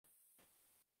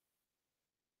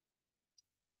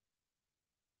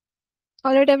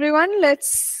All right, everyone,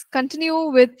 let's continue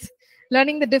with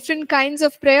learning the different kinds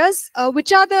of prayers.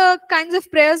 Which are the kinds of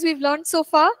prayers we've learned so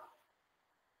far?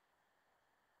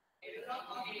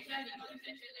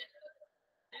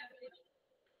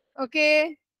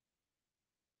 Okay.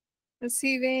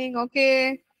 Receiving,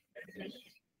 okay.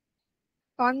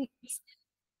 Con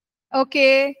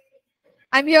okay.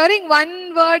 I'm hearing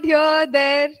one word here,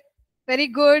 there. Very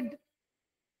good.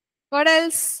 What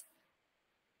else?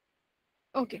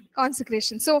 Okay,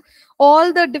 consecration. So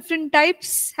all the different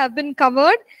types have been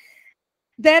covered.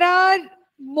 There are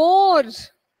more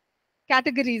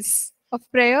categories of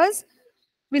prayers.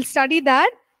 We'll study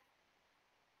that.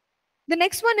 The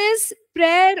next one is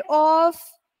prayer of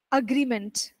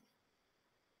agreement.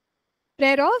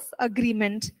 Prayer of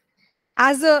agreement.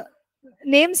 As the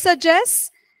name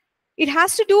suggests, it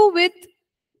has to do with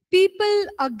people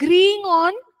agreeing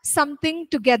on something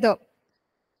together.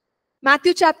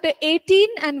 Matthew chapter 18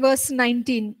 and verse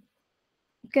 19.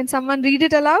 Can someone read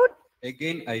it aloud?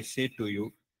 Again, I say to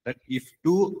you that if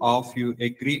two of you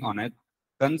agree on it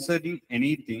concerning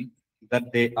anything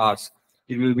that they ask,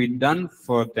 it will be done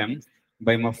for them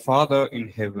by my Father in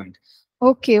heaven.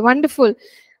 Okay, wonderful.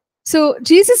 So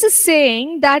Jesus is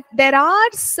saying that there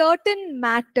are certain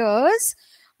matters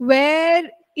where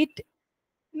it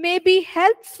may be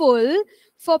helpful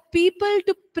for people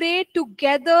to pray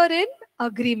together in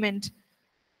agreement.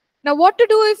 Now, what to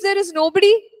do if there is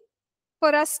nobody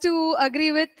for us to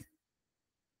agree with?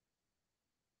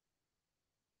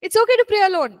 It's okay to pray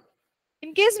alone.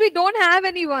 In case we don't have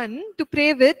anyone to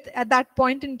pray with at that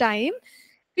point in time,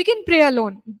 we can pray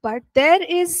alone. But there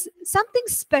is something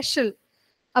special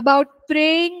about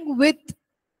praying with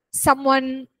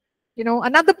someone,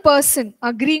 another person,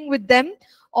 agreeing with them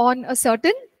on a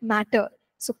certain matter.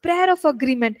 So prayer of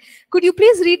agreement. Could you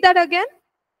please read that again?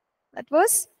 That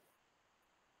verse.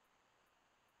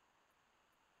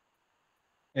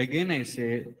 Again, I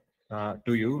say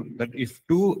to you that if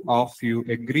two of you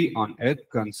agree on earth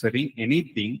concerning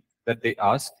anything that they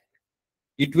ask,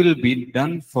 it will be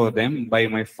done for them by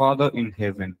my Father in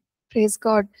heaven. Praise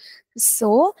God.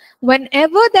 So,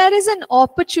 whenever there is an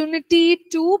opportunity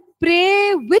to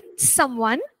pray with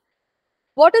someone,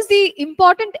 what is the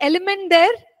important element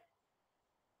there?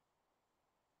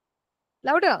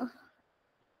 Louder.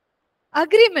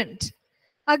 Agreement.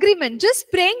 Agreement. Just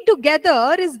praying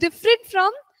together is different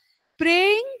from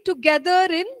praying together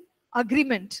in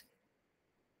agreement.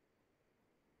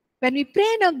 When we pray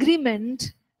in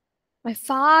agreement, my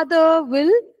Father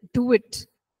will do it.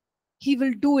 He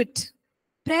will do it.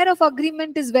 Prayer of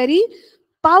agreement is very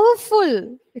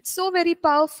powerful. It's so very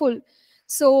powerful.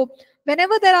 So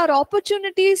whenever there are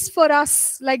opportunities for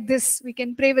us like this, we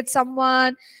can pray with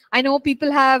someone. I know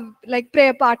people have like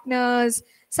prayer partners,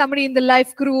 somebody in the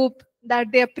life group that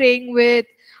they're praying with,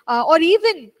 or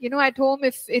even, at home,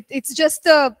 if it's just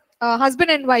a husband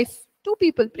and wife, two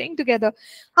people praying together.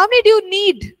 How many do you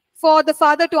need for the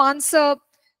Father to answer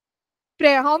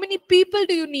prayer? How many people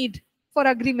do you need for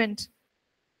agreement?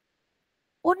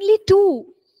 Only two.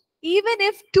 Even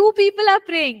if two people are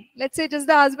praying, let's say just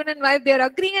the husband and wife, they're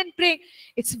agreeing and praying,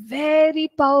 it's very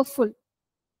powerful.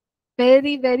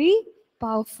 Very, very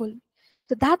powerful.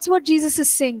 So that's what Jesus is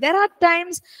saying. There are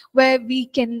times where we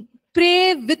can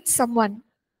pray with someone,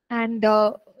 and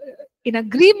in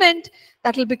agreement,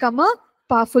 that will become a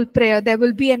powerful prayer. There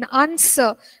will be an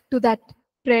answer to that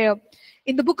prayer.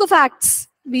 In the book of Acts,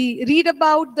 we read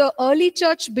about the early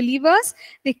church believers.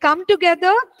 They come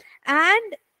together,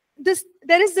 and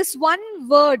there is this one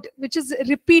word which is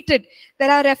repeated.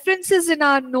 There are references in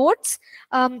our notes.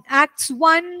 Acts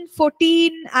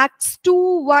 1:14, Acts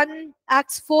 2:1,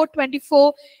 Acts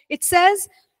 4:24. It says,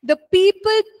 the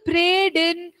people prayed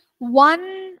in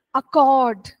one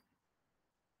accord.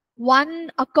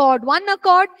 One accord. One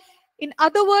accord, in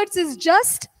other words, is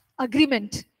just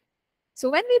agreement. So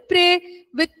when we pray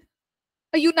with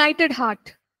a united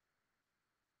heart,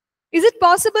 is it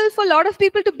possible for a lot of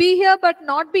people to be here but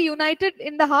not be united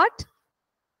in the heart?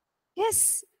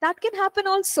 Yes, that can happen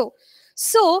also.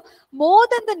 So, more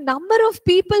than the number of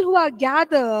people who are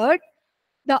gathered,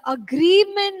 the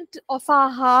agreement of our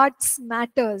hearts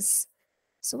matters.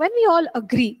 So, when we all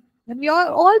agree, when we are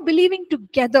all believing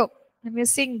together, and we're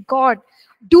saying, God,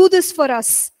 do this for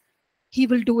us, He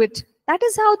will do it. That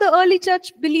is how the early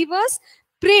church believers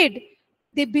prayed.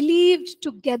 They believed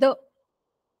together.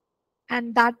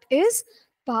 And that is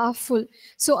powerful.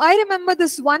 So I remember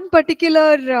this one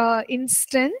particular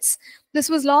instance. This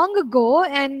was long ago,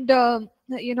 and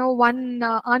one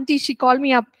auntie, she called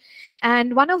me up,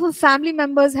 and one of her family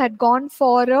members had gone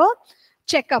for a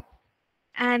checkup,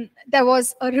 and there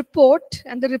was a report,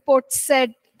 and the report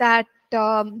said that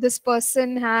this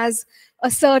person has a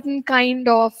certain kind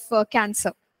of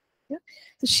cancer. Yeah.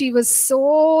 So she was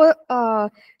so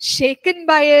shaken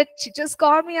by it. She just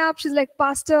called me up. She's like,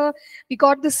 Pastor, we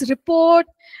got this report.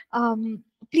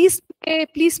 Please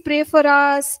pray for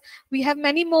us. We have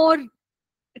many more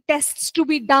tests to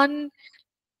be done.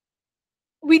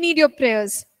 We need your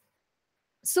prayers.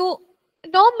 So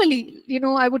normally,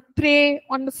 I would pray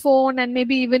on the phone and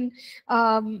maybe even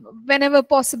whenever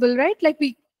possible, right? Like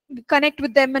we connect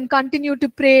with them and continue to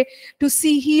pray to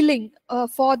see healing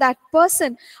for that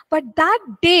person. But that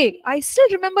day, I still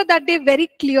remember that day very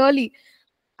clearly.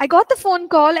 I got the phone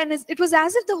call and it was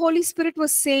as if the Holy Spirit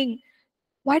was saying,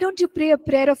 why don't you pray a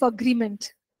prayer of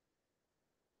agreement?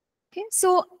 Okay,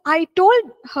 so I told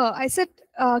her, I said,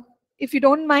 if you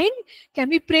don't mind, can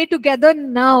we pray together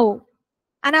now?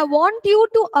 And I want you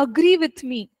to agree with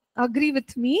me. Agree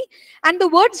with me. And the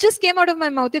words just came out of my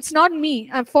mouth. It's not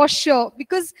me, for sure,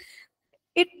 because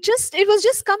it was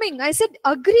just coming. I said,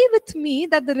 agree with me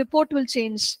that the report will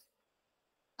change.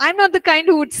 I'm not the kind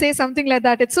who would say something like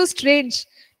that. It's so strange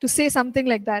to say something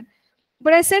like that.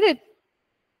 But I said it.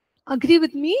 Agree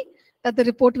with me that the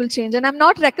report will change. And I'm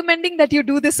not recommending that you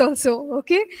do this also,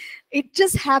 okay? It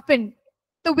just happened.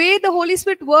 The way the Holy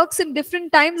Spirit works in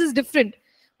different times is different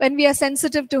when we are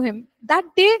sensitive to Him. That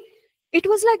day, it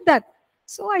was like that.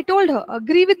 So I told her,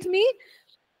 agree with me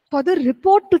for the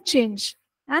report to change.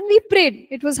 And we prayed.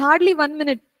 It was hardly 1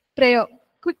 minute prayer.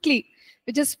 Quickly,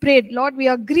 we just prayed. Lord, we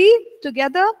agree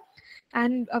together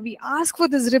and we ask for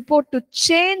this report to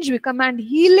change. We command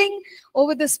healing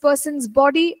over this person's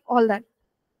body, all that.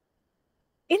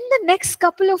 In the next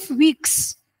couple of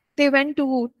weeks, they went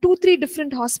to 2-3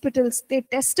 different hospitals. They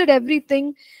tested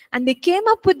everything and they came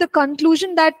up with the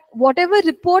conclusion that whatever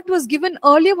report was given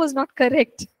earlier was not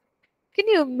correct. Can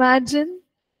you imagine?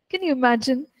 Can you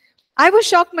imagine? I was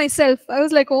shocked myself. I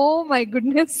was like, oh my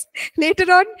goodness.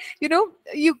 Later on,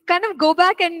 you kind of go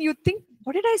back and you think,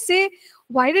 what did I say?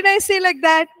 Why did I say like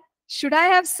that? Should I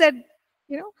have said,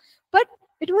 But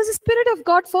it was the Spirit of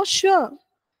God for sure.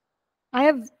 I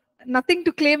have nothing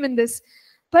to claim in this.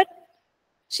 But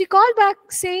she called back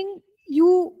saying,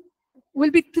 you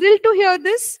will be thrilled to hear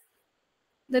this.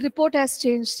 The report has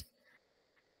changed.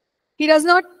 He does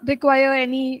not require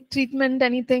any treatment,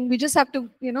 anything. We just have to,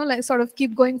 sort of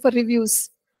keep going for reviews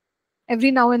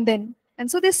every now and then. And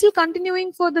so they're still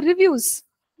continuing for the reviews.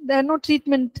 There are no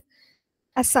treatment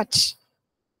as such,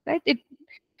 right? It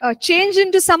changed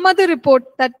into some other report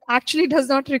that actually does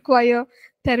not require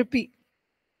therapy.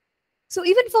 So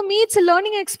even for me, it's a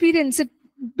learning experience. It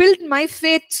built my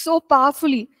faith so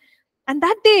powerfully. And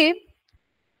that day,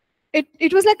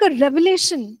 it was like a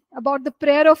revelation about the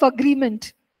prayer of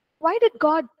agreement. Why did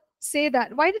God say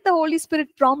that? Why did the Holy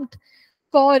Spirit prompt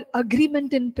for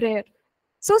agreement in prayer?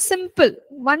 So simple.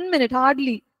 1 minute,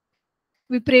 hardly.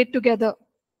 We prayed together.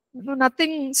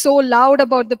 Nothing so loud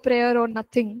about the prayer or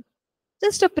nothing.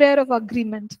 Just a prayer of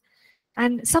agreement.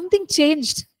 And something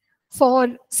changed for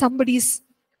somebody's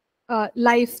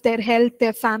life, their health,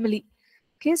 their family.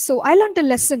 Okay, so I learned a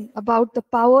lesson about the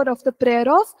power of the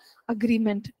prayer of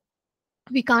agreement.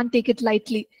 We can't take it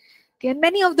lightly. Okay, and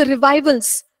many of the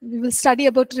revivals, we will study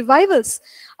about revivals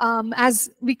as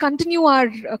we continue our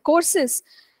courses.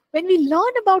 When we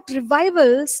learn about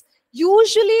revivals,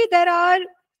 usually there are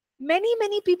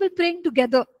many people praying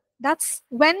together. That's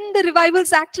when the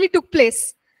revivals actually took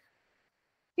place.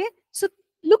 Okay, so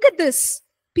look at this.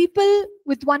 People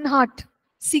with one heart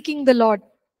seeking the Lord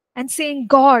and saying,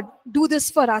 God, do this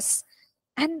for us.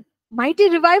 And mighty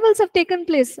revivals have taken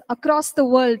place across the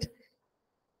world.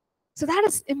 So that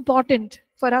is important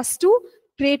for us to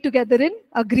pray together in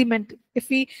agreement. If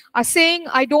we are saying,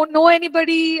 I don't know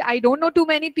anybody, I don't know too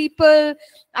many people,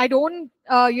 I don't,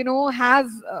 have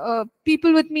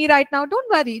people with me right now,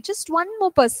 don't worry. Just one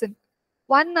more person,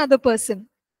 one other person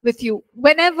with you,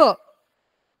 whenever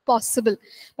possible.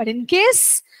 But in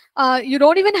case you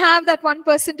don't even have that one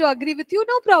person to agree with you,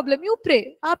 no problem, you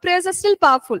pray. Our prayers are still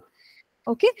powerful.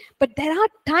 Okay, but there are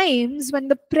times when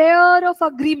the prayer of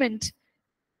agreement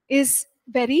is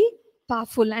very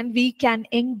powerful and we can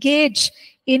engage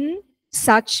in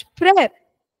such prayer.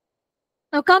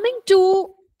 Now coming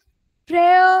to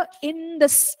prayer in the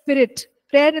Spirit.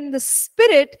 Prayer in the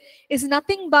Spirit is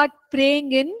nothing but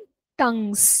praying in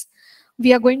tongues.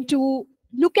 We are going to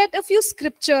look at a few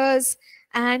scriptures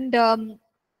and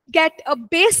get a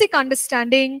basic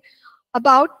understanding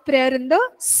about prayer in the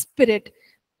Spirit.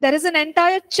 There is an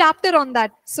entire chapter on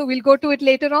that, so we'll go to it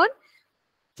later on.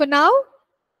 For now,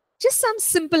 just some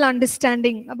simple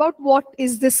understanding about what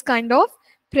is this kind of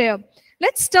prayer.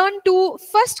 Let's turn to 1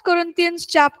 Corinthians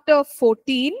chapter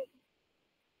 14.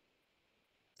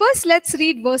 First, let's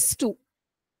read verse 2.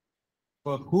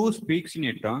 For who speaks in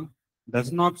a tongue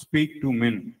does not speak to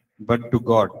men, but to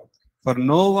God. For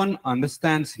no one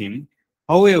understands him.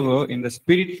 However, in the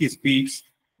Spirit he speaks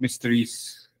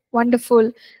mysteries.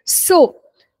 Wonderful. So,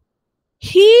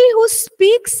 he who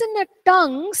speaks in a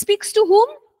tongue speaks to whom?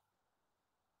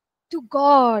 To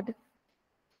God.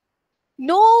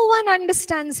 No one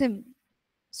understands him.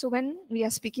 So when we are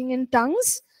speaking in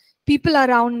tongues, people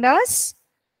around us,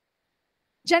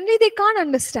 generally they can't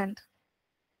understand.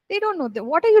 They don't know.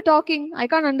 What are you talking? I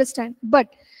can't understand. But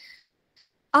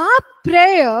our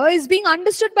prayer is being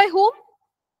understood by whom?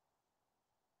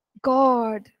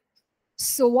 God.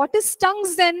 So what is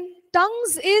tongues then?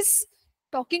 Tongues is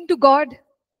talking to God.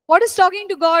 What is talking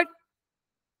to God?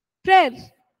 Prayer.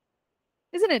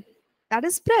 Isn't it? That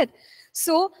is prayer.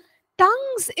 So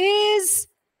tongues is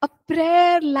a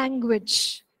prayer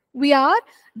language. We are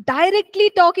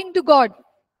directly talking to God.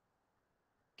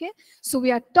 Okay, so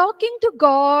we are talking to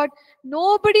God,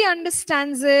 nobody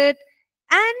understands it,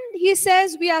 and he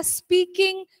says we are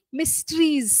speaking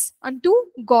mysteries unto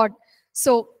God.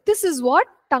 So this is what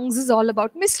tongues is all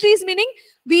about. Mysteries meaning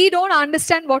we don't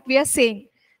understand what we are saying.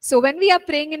 So when we are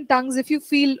praying in tongues, if you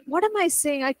feel, what am I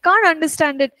saying? I can't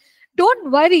understand it.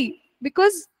 Don't worry,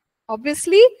 because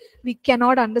obviously we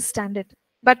cannot understand it.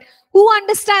 But who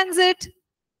understands it?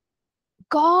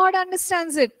 God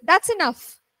understands it. That's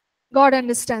enough. God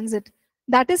understands it.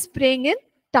 That is praying in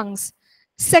tongues.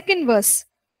 Second verse.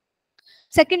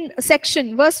 Second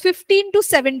section, verse 15 to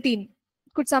 17.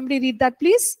 Could somebody read that,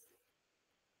 please?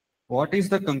 What is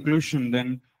the conclusion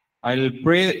then? I'll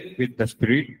pray with the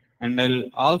Spirit, and I'll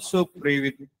also pray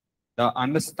with the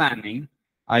understanding.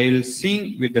 I'll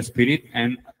sing with the Spirit,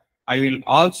 and I will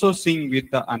also sing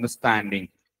with the understanding.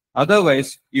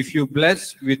 Otherwise, if you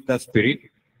bless with the Spirit,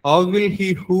 how will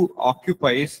he who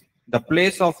occupies the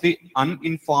place of the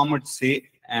uninformed say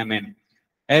Amen?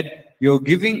 At your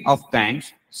giving of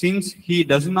thanks, since he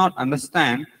does not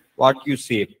understand what you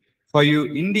say. For you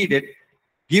indeed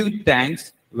give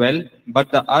thanks well,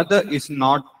 but the other is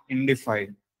not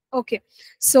indified. Okay.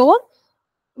 So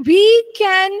we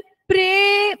can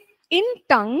pray in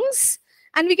tongues,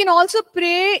 and we can also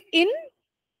pray in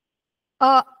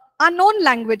unknown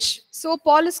language. So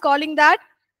Paul is calling that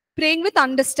praying with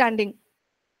understanding.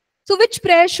 So which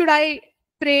prayer should I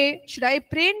pray? Should I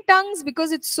pray in tongues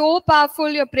because it's so powerful,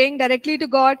 you're praying directly to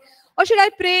God? Or should I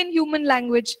pray in human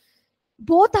language?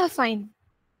 Both are fine.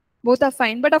 Both are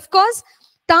fine. But of course,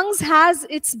 tongues has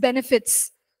its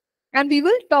benefits. And we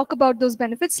will talk about those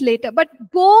benefits later. But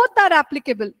both are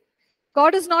applicable.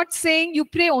 God is not saying you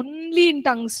pray only in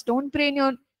tongues. Don't pray in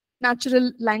your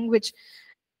natural language.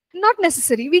 Not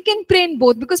necessary. We can pray in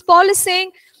both, because Paul is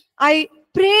saying, I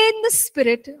pray in the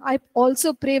Spirit. I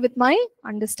also pray with my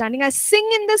understanding. I sing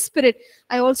in the Spirit.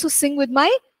 I also sing with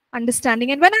my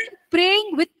understanding. And when I'm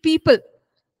praying with people,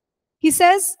 he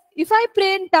says, if I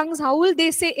pray in tongues, how will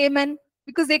they say amen?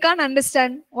 Because they can't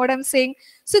understand what I'm saying.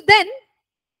 So then,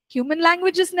 human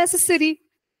language is necessary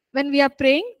when we are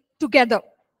praying together.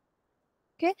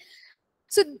 Okay.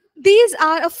 So these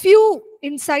are a few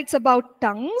insights about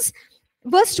tongues.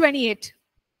 Verse 28.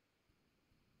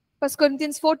 1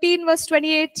 Corinthians 14, verse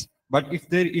 28. But if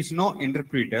there is no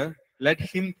interpreter, let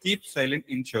him keep silent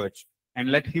in church,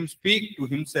 and let him speak to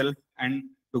himself and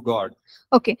to God.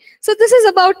 Okay, so this is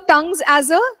about tongues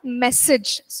as a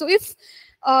message. So if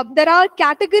there are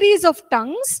categories of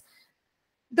tongues,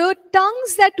 the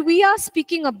tongues that we are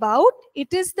speaking about,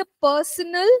 it is the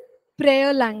personal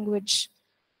prayer language.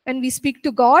 When we speak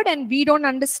to God and we don't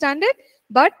understand it,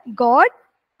 but God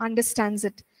understands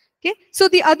it. Okay, so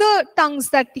the other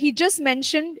tongues that he just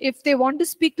mentioned, if they want to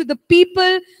speak to the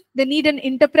people, they need an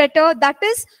interpreter. That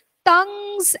is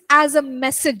tongues as a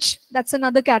message. That's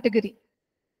another category.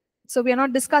 So we are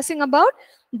not discussing about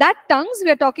that tongues.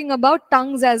 We are talking about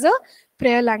tongues as a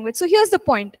prayer language. So here's the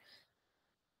point.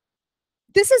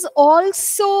 This is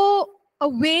also a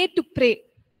way to pray,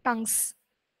 tongues.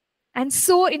 And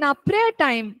so in our prayer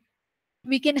time,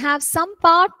 we can have some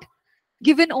part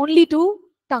given only to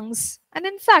tongues. And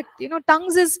in fact,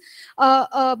 tongues is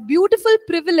a beautiful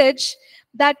privilege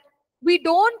that we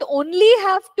don't only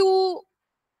have to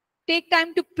take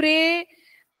time to pray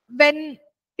when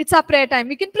it's our prayer time.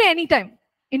 We can pray anytime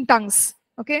in tongues.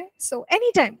 Okay, so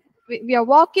anytime. We are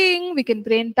walking, we can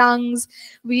pray in tongues.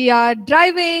 We are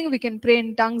driving, we can pray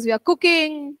in tongues. We are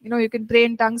cooking, you can pray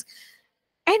in tongues.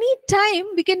 Anytime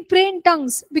we can pray in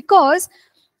tongues, because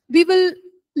we will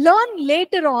learn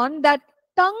later on that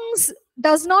tongues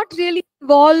does not really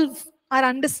involve our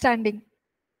understanding.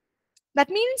 That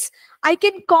means I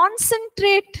can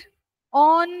concentrate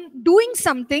on doing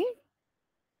something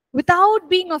without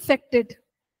being affected,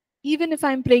 even if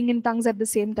I'm praying in tongues at the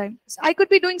same time. So I could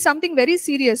be doing something very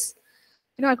serious.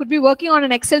 I could be working on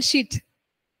an Excel sheet.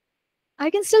 I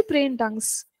can still pray in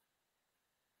tongues.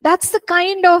 That's the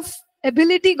kind of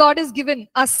ability God has given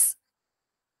us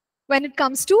when it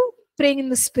comes to praying in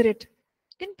the Spirit.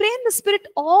 You can pray in the Spirit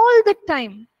all the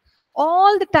time.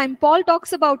 All the time. Paul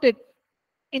talks about it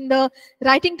in the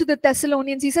writing to the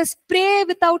Thessalonians. He says, pray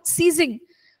without ceasing.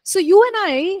 So you and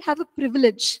I have a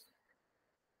privilege.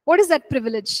 What is that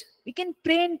privilege? We can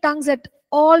pray in tongues at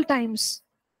all times.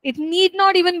 It need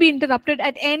not even be interrupted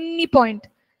at any point.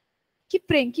 Keep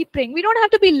praying, keep praying. We don't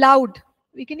have to be loud.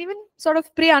 We can even sort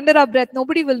of pray under our breath.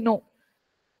 Nobody will know.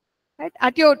 Right?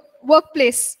 At your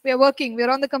workplace, we are working, we are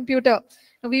on the computer.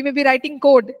 We may be writing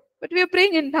code, but we are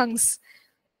praying in tongues.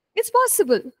 It's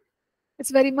possible. It's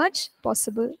very much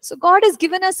possible. So God has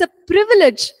given us a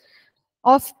privilege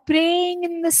of praying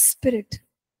in the Spirit.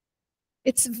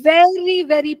 It's very,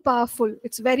 very powerful.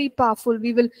 It's very powerful.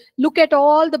 We will look at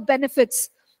all the benefits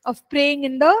of praying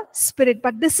in the Spirit.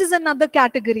 But this is another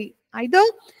category. Either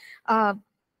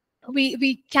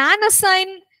we can assign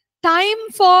time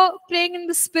for praying in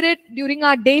the Spirit during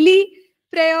our daily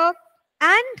prayer,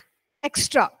 and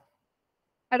extra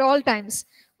at all times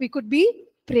we could be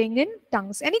praying in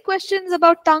tongues. Any questions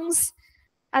about tongues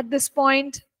at this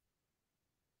point?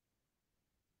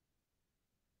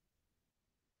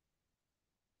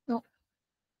 No.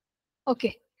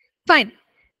 Okay, fine.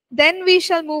 Then we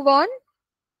shall move on.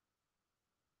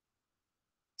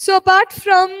 So apart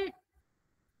from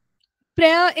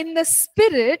prayer in the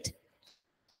Spirit,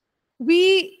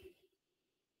 we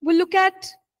will look at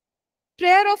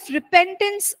prayer of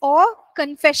repentance or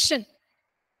confession.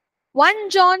 1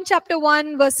 John chapter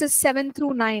 1 verses 7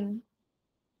 through 9.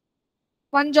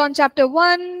 1 John chapter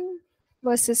 1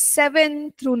 verses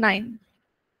 7 through 9.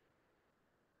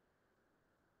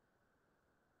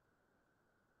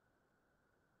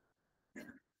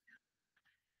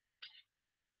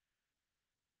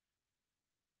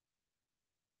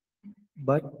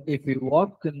 But if we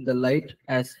walk in the light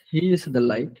as he is in the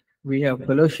light, we have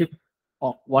fellowship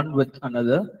one with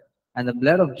another, and the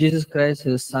blood of Jesus Christ,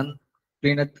 his Son,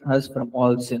 cleaneth us from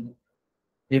all sin.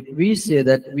 If we say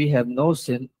that we have no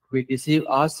sin, we deceive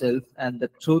ourselves, and the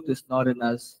truth is not in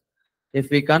us.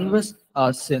 If we confess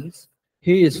our sins,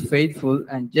 he is faithful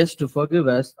and just to forgive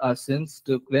us our sins,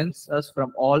 to cleanse us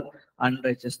from all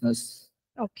unrighteousness.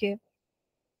 Okay.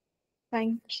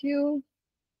 Thank you.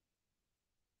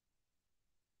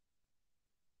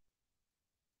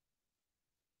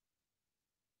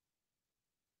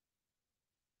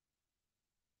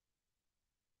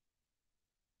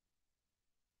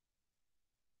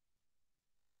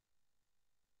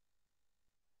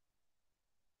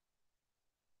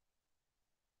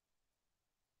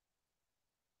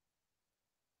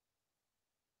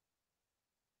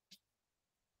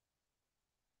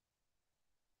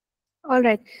 All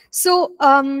right. So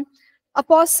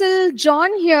Apostle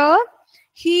John here,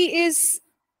 he is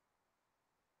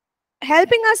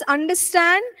helping us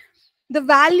understand the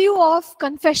value of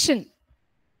confession.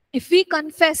 If we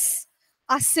confess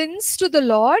our sins to the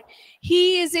Lord,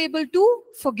 he is able to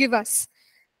forgive us.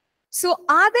 So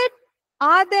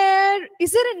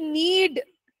is there a need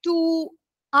to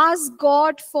ask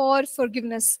God for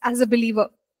forgiveness as a believer?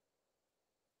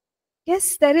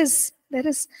 Yes, there is. There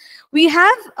is. We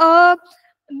have a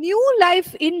new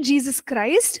life in Jesus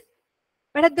Christ,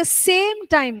 but at the same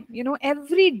time,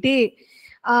 every day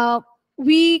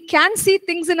we can see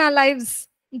things in our lives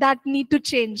that need to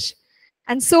change.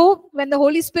 And so when the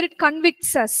Holy Spirit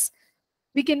convicts us,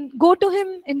 we can go to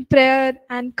him in prayer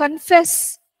and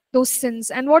confess those sins.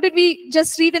 And what did we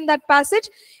just read in that passage?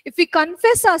 If we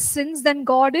confess our sins, then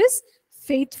God is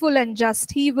faithful and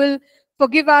just. He will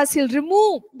forgive us. He'll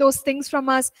remove those things from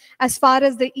us as far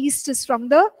as the east is from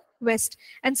the west.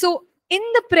 And so in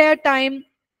the prayer time,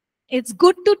 it's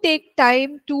good to take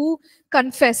time to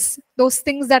confess those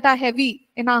things that are heavy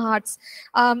in our hearts.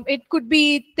 It could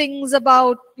be things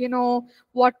about,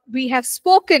 what we have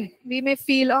spoken. We may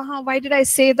feel, why did I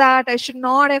say that? I should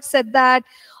not have said that.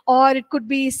 Or it could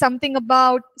be something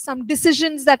about some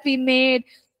decisions that we made.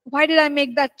 Why did I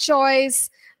make that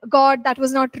choice? God, that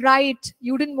was not right.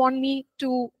 You didn't want me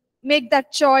to make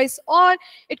that choice. Or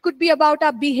it could be about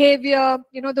our behavior,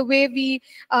 the way we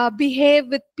behave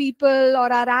with people,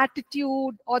 or our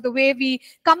attitude, or the way we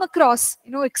come across,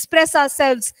 express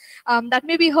ourselves, that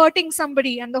may be hurting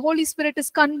somebody, and the Holy Spirit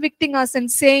is convicting us and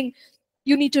saying,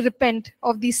 you need to repent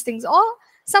of these things. Or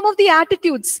some of the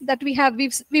attitudes that we have.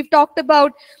 We've talked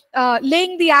about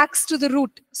laying the axe to the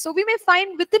root. So we may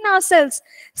find within ourselves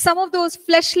some of those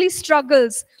fleshly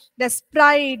struggles. There's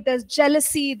pride, there's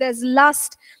jealousy, there's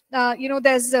lust,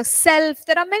 there's self.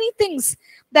 There are many things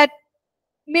that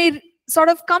may sort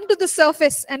of come to the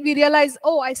surface, and we realize,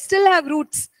 oh, I still have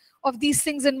roots of these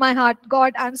things in my heart.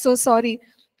 God, I'm so sorry.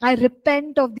 I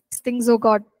repent of these things, oh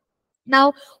God.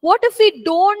 Now, what if we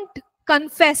don't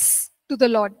confess to the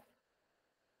Lord?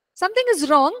 Something is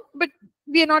wrong, but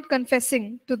we are not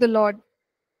confessing to the Lord.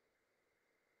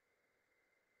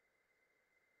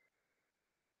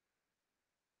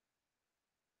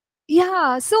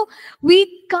 Yeah, so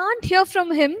we can't hear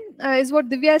from him, is what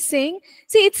Divya is saying.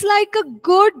 See, it's like a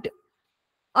good,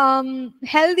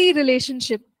 healthy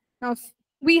relationship. Now, if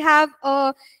we have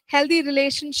a healthy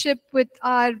relationship with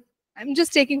I'm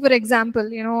just taking for example,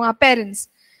 our parents.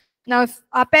 Now, if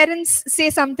our parents say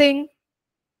something,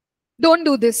 don't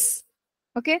do this,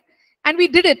 okay? And we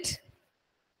did it.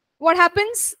 What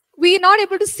happens? We're not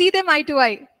able to see them eye to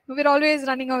eye. We're always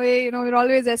running away, we're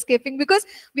always escaping because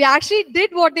we actually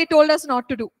did what they told us not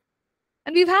to do.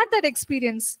 And we've had that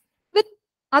experience with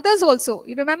others also.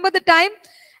 You remember the time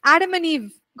Adam and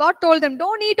Eve, God told them,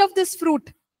 don't eat of this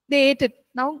fruit. They ate it.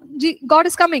 Now God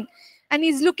is coming and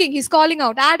he's looking, he's calling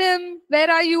out, Adam,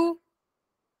 where are you?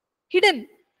 Hidden.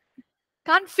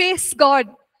 Can't face God.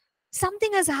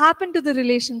 Something has happened to the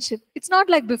relationship. It's not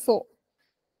like before.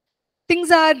 Things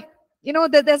are,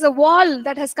 there's a wall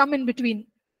that has come in between.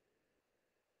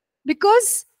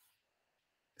 Because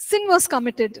sin was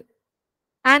committed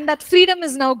and that freedom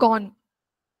is now gone.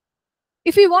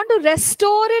 If we want to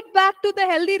restore it back to the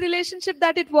healthy relationship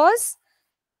that it was,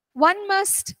 one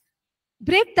must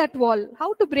break that wall.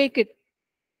 How to break it?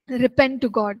 Repent to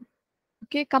God.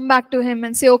 Okay, come back to him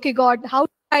and say, okay, God, how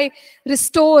do I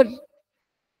restore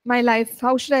my life?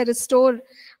 How should I restore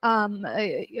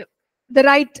the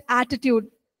right attitude?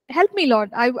 Help me, Lord.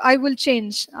 I will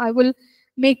change. I will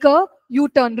make a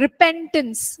U-turn.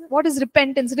 Repentance. What is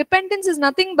repentance? Repentance is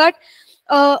nothing but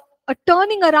a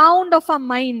turning around of our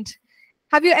mind.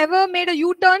 Have you ever made a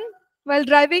U-turn while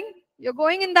driving? You're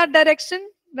going in that direction,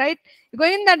 right? You're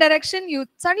going in that direction. You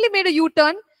suddenly made a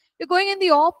U-turn. You're going in the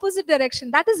opposite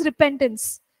direction. That is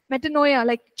repentance. Metanoia,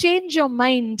 like change your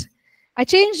mind. I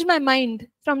changed my mind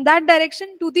from that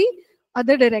direction to the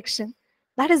other direction.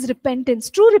 That is repentance.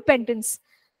 True repentance.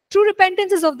 True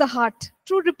repentance is of the heart.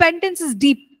 True repentance is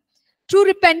deep. True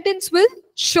repentance will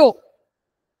show.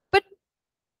 But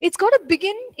it's got to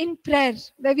begin in prayer,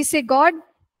 where we say, God,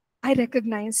 I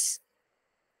recognize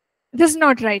this is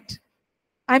not right.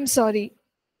 I'm sorry.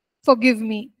 Forgive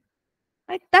me.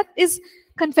 Right? That is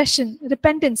confession,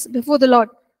 repentance before the Lord.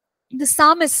 The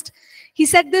psalmist, he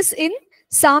said this in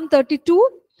Psalm 32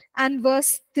 and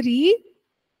verse 3.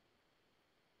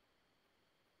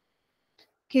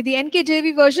 Okay, the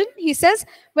NKJV version, he says,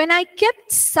 when I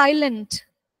kept silent,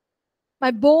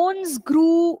 my bones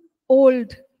grew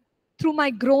old through my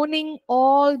groaning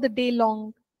all the day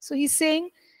long. So he's saying,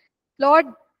 Lord,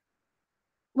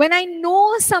 when I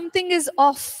know something is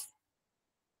off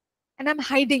and I'm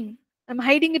hiding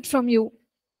it from you.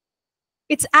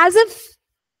 It's as if,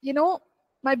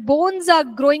 my bones are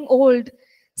growing old.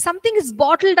 Something is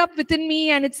bottled up within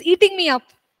me and it's eating me up.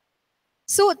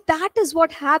 So that is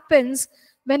what happens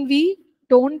when we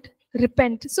don't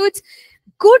repent. So it's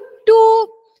good to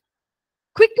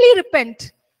quickly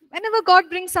repent. Whenever God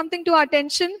brings something to our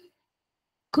attention,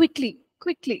 quickly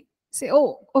say,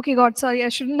 oh, okay, God, sorry, I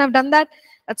shouldn't have done that.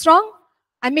 That's wrong.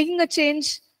 I'm making a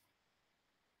change.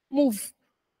 Move.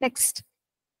 Next.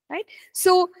 Right?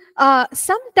 So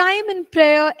some time in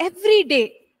prayer every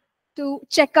day to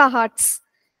check our hearts.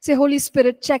 Say, Holy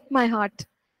Spirit, check my heart.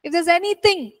 If there's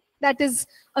anything that is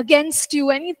against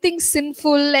you, anything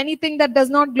sinful, anything that does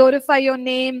not glorify your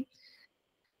name,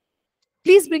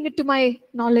 please bring it to my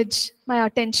knowledge, my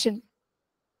attention.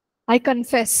 I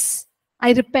confess,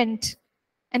 I repent,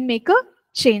 and make a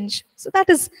change. So that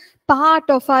is part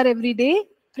of our everyday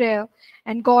prayer.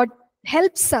 And God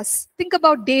helps us. Think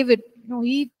about David.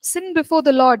 He sinned before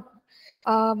the Lord.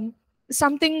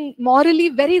 Something morally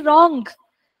very wrong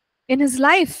in his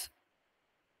life.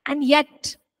 And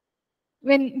yet,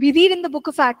 when we read in the book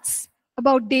of Acts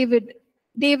about David,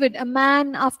 a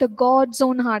man after God's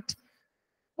own heart,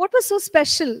 what was so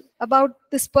special about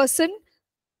this person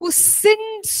who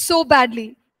sinned so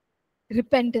badly?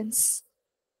 Repentance.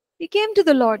 He came to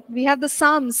the Lord. We have the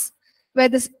Psalms where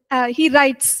he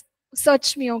writes,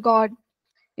 search me, O God.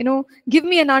 Give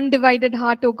me an undivided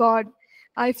heart, O God.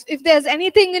 If there's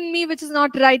anything in me which is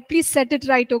not right, please set it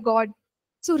right, O God.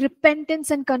 So repentance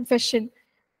and confession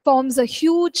forms a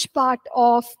huge part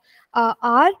of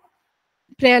our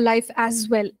prayer life as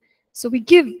well. So we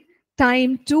give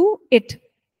time to it.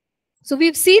 So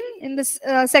we've seen in this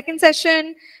second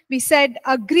session, we said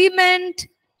agreement,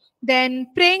 then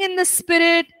praying in the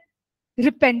Spirit,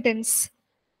 repentance.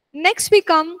 Next we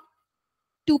come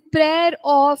to prayer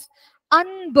of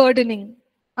unburdening.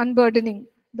 Unburdening.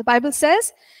 The Bible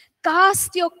says,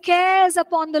 cast your cares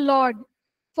upon the Lord,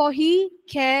 for he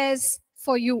cares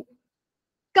for you.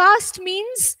 Cast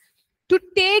means to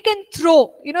take and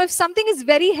throw. You know, if something is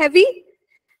very heavy,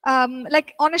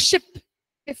 like on a ship,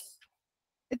 if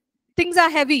things are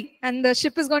heavy and the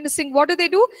ship is going to sink, what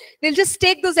do? They'll just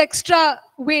take those extra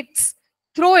weights,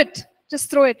 throw it, just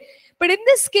throw it. But in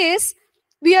this case,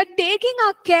 we are taking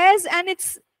our cares and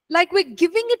it's like we're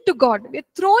giving it to God. We're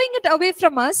throwing it away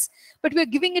from us, but we're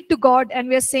giving it to God and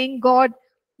we're saying, God,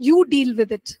 you deal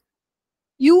with it.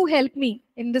 You help me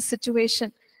in this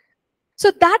situation. So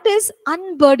that is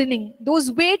unburdening.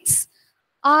 Those weights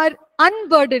are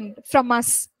unburdened from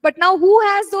us. But now who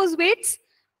has those weights?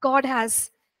 God has.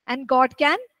 And God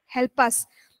can help us.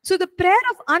 So the prayer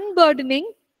of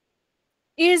unburdening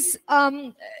is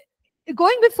going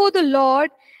before the Lord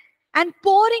and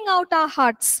pouring out our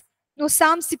hearts. No,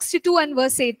 Psalm 62 and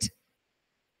verse 8.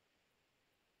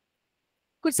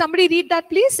 Could somebody read that,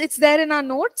 please? It's there in our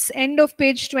notes, end of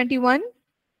page 21.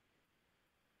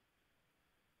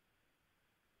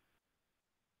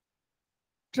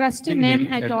 Trust In in him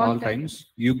him at all times. times,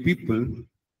 you people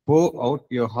pour out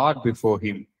your heart before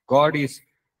him. God is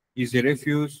a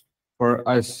refuge for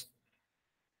us.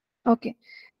 Okay.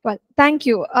 Well, thank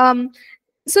you.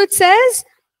 So it says,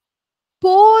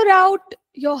 pour out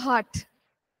your heart.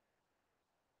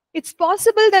 It's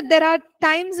possible that there are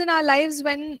times in our lives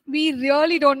when we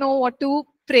really don't know what to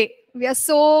pray. We are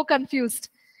so confused.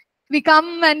 We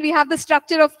come and we have the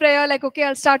structure of prayer, like, okay,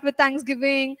 I'll start with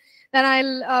thanksgiving, then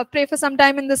I'll pray for some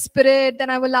time in the Spirit, then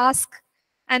I will ask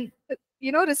and,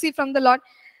 receive from the Lord.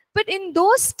 But in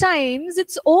those times,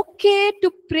 it's okay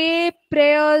to pray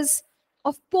prayers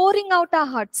of pouring out our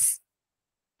hearts.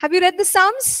 Have you read the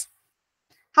Psalms?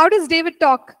 How does David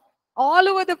talk? All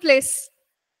over the place.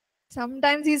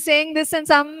 Sometimes he's saying this and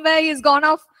somewhere he's gone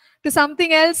off to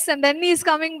something else and then he's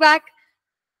coming back.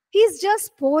 He's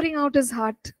just pouring out his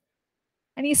heart.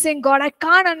 And he's saying, God, I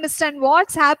can't understand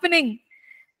what's happening.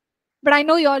 But I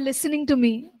know you're listening to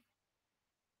me.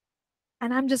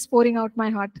 And I'm just pouring out my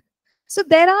heart. So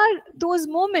there are those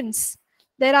moments.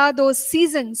 There are those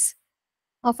seasons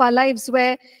of our lives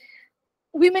where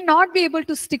we may not be able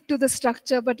to stick to the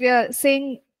structure, but we are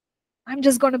saying, I'm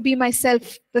just going to be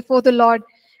myself before the Lord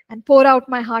and pour out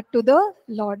my heart to the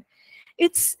Lord.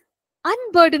 It's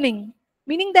unburdening,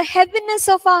 meaning the heaviness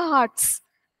of our hearts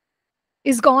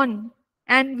is gone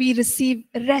and we receive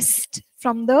rest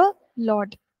from the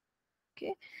Lord.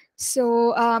 Okay.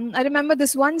 So I remember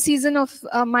this one season of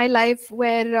my life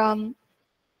where,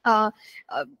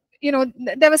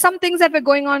 there were some things that were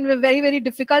going on were very, very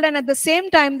difficult. And at the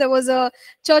same time, there was a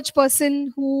church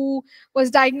person who was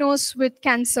diagnosed with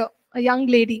cancer, a young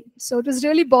lady. So it was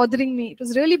really bothering me.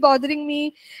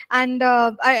 And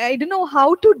I didn't know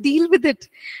how to deal with it.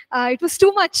 It was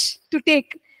too much to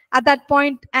take at that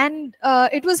point. And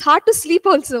it was hard to sleep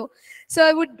also. So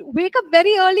I would wake up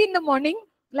very early in the morning,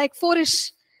 like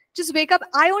 4-ish. Just wake up.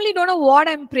 I only don't know what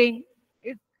I'm praying.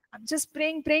 I'm just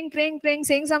praying,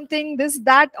 saying something, this,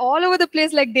 that, all over the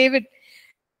place like David.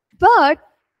 But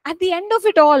at the end of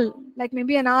it all, like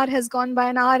maybe an hour has gone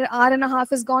by, hour and a half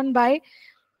has gone by,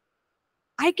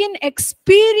 I can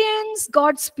experience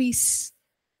God's peace,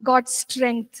 God's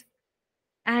strength.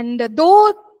 And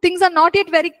though things are not yet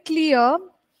very clear,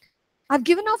 I've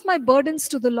given off my burdens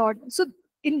to the Lord. So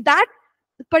in that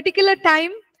particular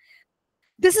time,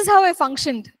 this is how I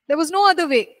functioned. There was no other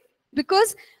way.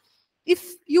 Because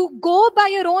if you go by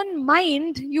your own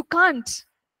mind, you can't.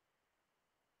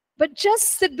 But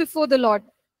just sit before the Lord,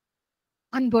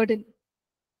 unburdened.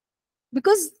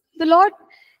 Because the Lord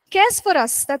cares for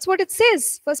us. That's what it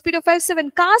says. 1 Peter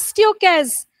 5:7. Cast your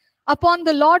cares upon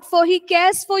the Lord, for he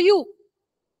cares for you.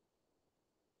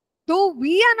 Though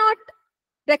we are not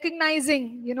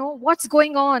recognizing, what's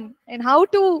going on and how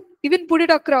to even put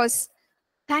it across,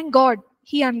 thank God,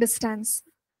 he understands.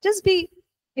 Just be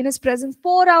in his presence.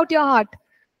 Pour out your heart.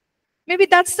 Maybe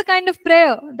that's the kind of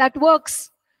prayer that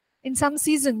works in some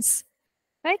seasons,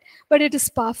 right? But it is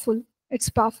powerful. It's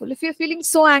powerful. If you're feeling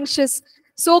so anxious,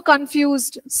 so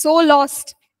confused, so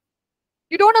lost,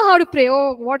 you don't know how to pray.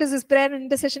 Oh, what is this prayer and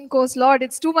intercession course? Lord,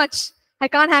 it's too much. I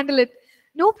can't handle it.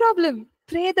 No problem.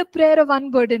 Pray the prayer of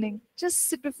unburdening. Just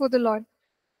sit before the Lord.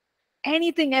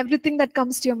 Anything, everything that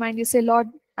comes to your mind, you say, Lord,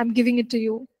 I'm giving it to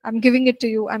you. I'm giving it to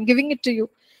you. I'm giving it to you.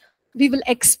 we will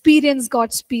experience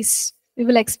God's peace. We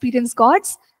will experience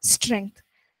God's strength.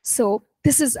 So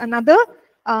this is another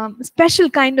special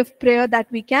kind of prayer that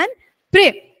we can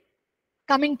pray.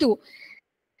 Coming to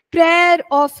prayer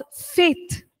of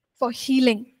faith for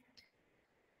healing.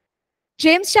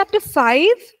 James chapter 5,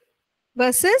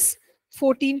 verses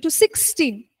 14 to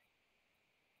 16.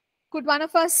 Could one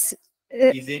of us...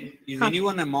 Is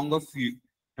anyone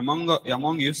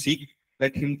among you sick?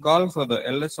 Let him call for the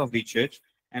elders of the church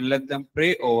and let them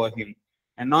pray over him,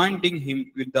 anointing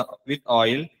him with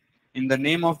oil in the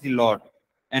name of the Lord.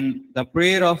 And the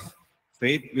prayer of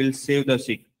faith will save the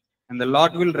sick, and the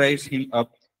Lord will raise him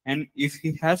up. And if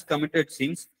he has committed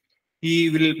sins, he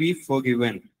will be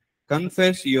forgiven.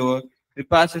 Confess your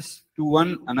trespasses to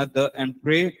one another and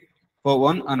pray for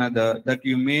one another that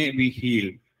you may be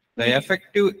healed. The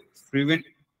effective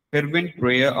fervent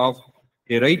prayer of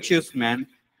a righteous man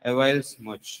avails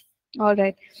much. All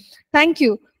right. Thank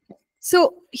you.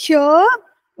 So here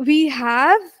we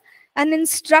have an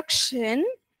instruction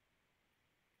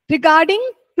regarding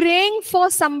praying for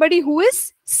somebody who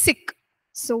is sick.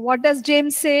 So what does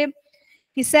James say?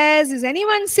 He says, is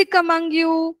anyone sick among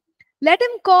you? Let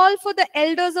him call for the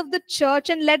elders of the church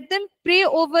and let them pray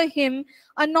over him,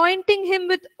 anointing him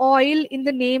with oil in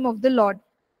the name of the Lord.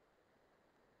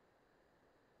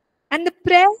 And the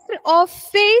prayer of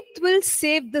faith will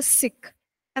save the sick,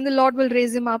 and the Lord will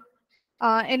raise him up,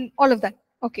 and all of that.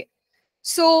 Okay.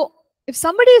 So if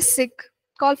somebody is sick,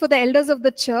 call for the elders of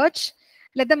the church,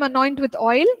 let them anoint with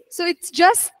oil. So it's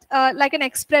just like an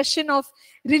expression of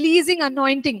releasing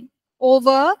anointing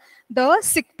over the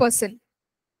sick person.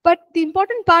 But the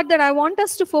important part that I want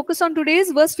us to focus on today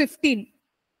is verse 15.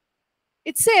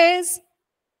 It says,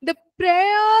 the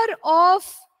prayer of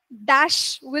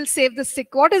dash will save the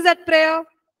sick. What is that prayer?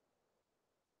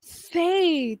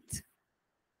 Faith.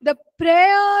 The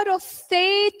prayer of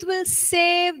faith will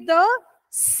save the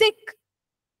sick.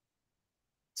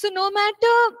 So no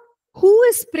matter who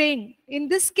is praying, in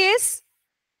this case,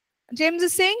 James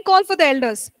is saying, call for the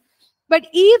elders. But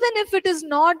even if it is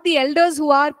not the elders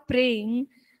who are praying,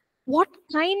 what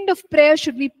kind of prayer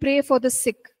should we pray for the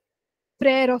sick?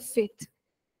 Prayer of faith.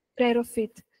 Prayer of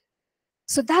faith.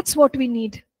 So that's what we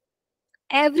need.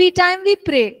 Every time we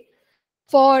pray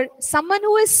for someone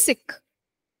who is sick,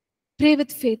 pray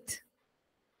with faith.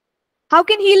 How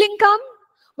can healing come?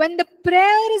 When the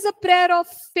prayer is a prayer of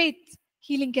faith,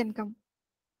 healing can come.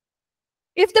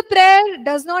 If the prayer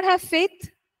does not have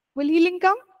faith, will healing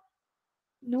come?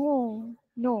 No,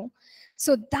 no.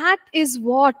 So that is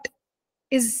what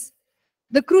is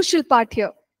the crucial part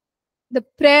here. The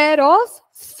prayer of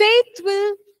faith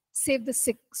will save the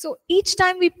sick. So each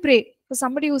time we pray for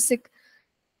somebody who's sick,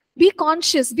 be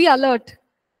conscious, be alert.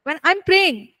 When I'm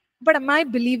praying, but am I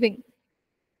believing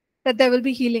that there will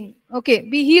be healing? Okay,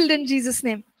 be healed in Jesus'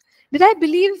 name. Did I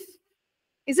believe?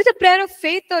 Is it a prayer of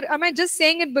faith, or am I just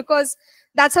saying it because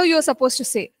that's how you're supposed to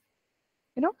say?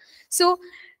 You know? So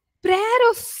prayer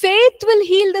of faith will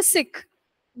heal the sick.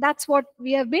 That's what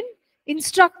we have been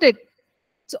instructed.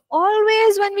 So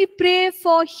always when we pray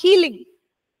for healing,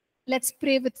 let's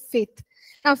pray with faith.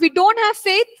 Now, if we don't have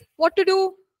faith, what to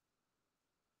do?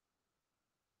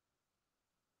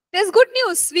 There's good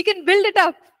news. We can build it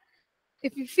up.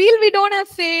 If you feel we don't have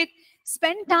faith,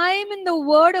 spend time in the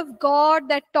Word of God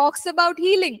that talks about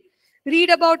healing. Read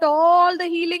about all the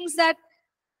healings that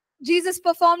Jesus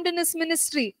performed in his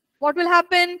ministry. What will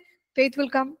happen? Faith will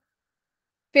come.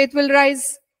 Faith will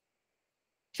rise.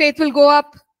 Faith will go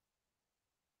up.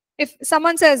 If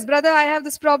someone says, brother, I have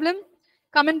this problem,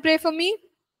 come and pray for me.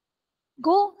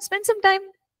 Go, spend some time.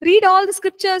 Read all the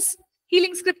scriptures,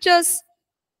 healing scriptures,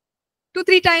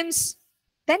 2-3 times.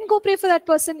 Then go pray for that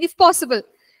person if possible.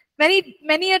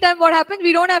 Many a time what happens,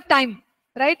 we don't have time,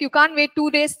 right? You can't wait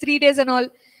 2 days, 3 days and all.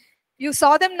 You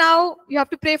saw them now, you have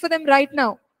to pray for them right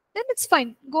now. Then it's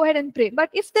fine. Go ahead and pray. But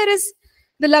if there is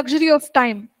the luxury of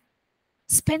time,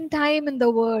 spend time in the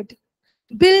Word.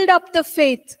 Build up the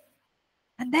faith.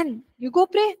 And then you go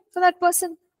pray for that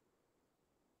person.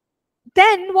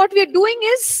 Then what we are doing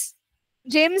is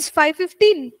James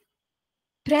 5:15.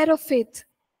 Prayer of faith.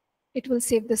 It will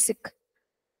save the sick.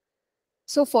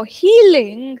 So for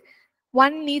healing,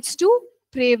 one needs to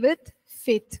pray with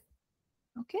faith.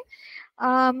 Okay.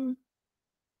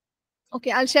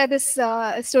 Okay, I'll share this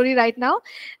story right now.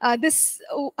 This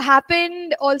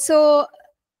happened also,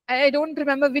 I don't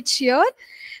remember which year,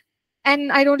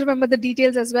 and I don't remember the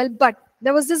details as well, but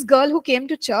there was this girl who came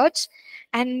to church,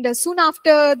 and soon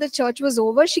after the church was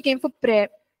over, she came for prayer.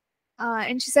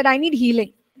 And she said, I need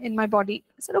healing in my body.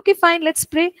 I said, okay, fine, let's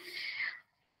pray.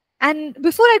 And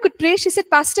before I could pray, she said,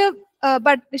 Pastor,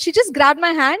 but she just grabbed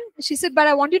my hand. She said, but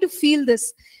I want you to feel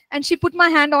this. And she put my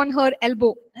hand on her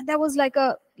elbow. And there was like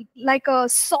a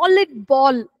solid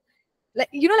ball,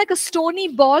 like a stony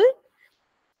ball.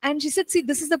 And she said, see,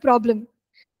 this is the problem.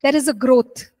 There is a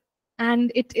growth.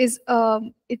 And it is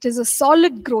a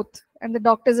solid growth. And the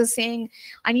doctors are saying,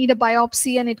 I need a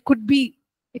biopsy, and it could be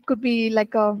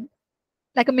like a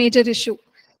major issue.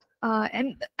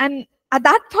 And at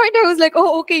that point, I was like,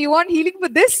 oh, okay, you want healing for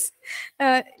this?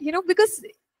 Because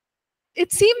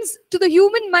it seems, to the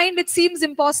human mind, it seems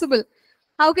impossible.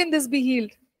 How can this be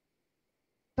healed?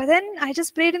 But then I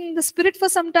just prayed in the Spirit for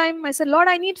some time. I said, Lord,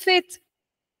 I need faith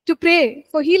to pray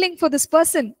for healing for this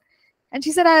person. And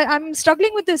she said, I'm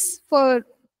struggling with this for,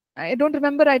 I don't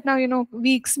remember right now,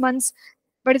 weeks, months,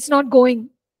 but it's not going.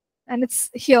 And it's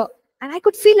here. And I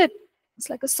could feel it. It's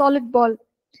like a solid ball.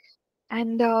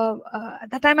 And at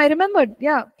that time I remembered,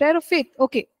 prayer of faith.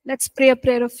 Okay, let's pray a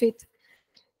prayer of faith.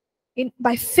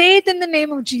 By faith in the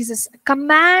name of Jesus,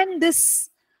 command this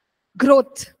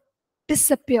growth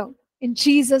disappear in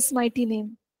Jesus' mighty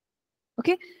name.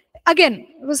 Okay, again,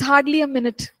 it was hardly a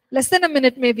minute, less than a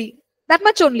minute maybe, that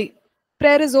much only.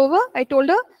 Prayer is over. I told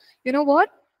her, you know what,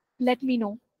 let me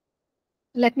know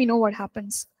what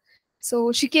happens.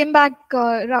 So she came back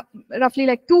roughly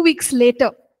like 2 weeks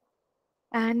later.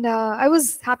 And I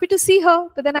was happy to see her,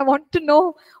 but then I want to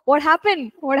know what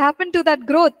happened to that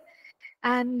growth.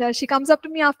 And she comes up to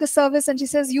me after service and she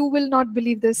says, you will not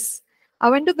believe this. I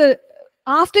went to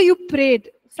after you prayed,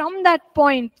 from that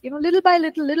point, little by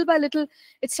little,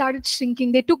 it started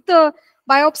shrinking. They took the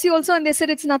biopsy also and they said,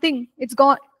 it's nothing. It's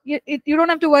gone. You don't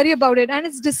have to worry about it. And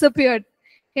it's disappeared.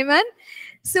 Amen.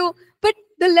 So, but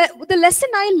the lesson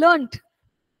I learned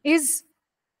is,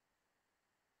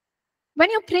 when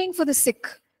you're praying for the sick,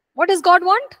 what does God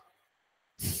want?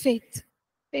 Faith.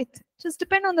 Faith. Just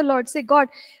depend on the Lord. Say, God,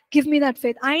 give me that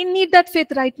faith. I need that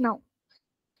faith right now.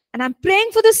 And I'm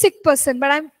praying for the sick person,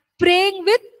 but I'm praying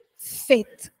with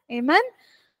faith. Amen.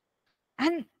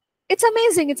 And it's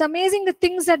amazing. It's amazing the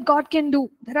things that God can do.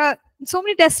 There are so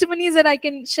many testimonies that I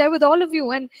can share with all of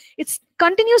you. And it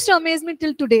continues to amaze me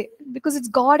till today, because it's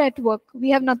God at work.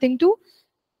 We have nothing to,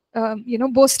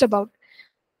 boast about.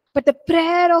 But the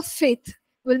prayer of faith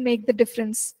will make the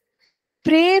difference.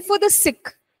 Pray for the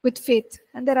sick with faith.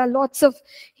 And there are lots of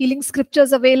healing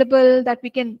scriptures available that we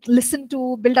can listen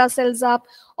to, build ourselves up.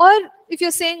 Or if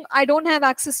you're saying, I don't have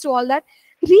access to all that,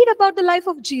 read about the life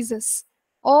of Jesus.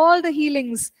 All the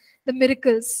healings, the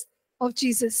miracles of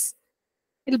Jesus.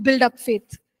 It'll build up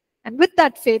faith. And with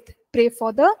that faith, pray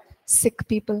for the sick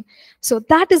people. So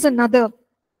that is another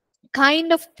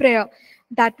kind of prayer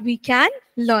that we can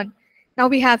learn. Now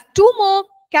we have 2 more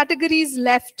categories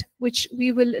left, which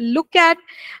we will look at.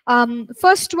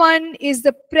 First one is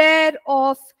the prayer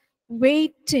of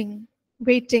waiting.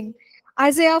 Waiting.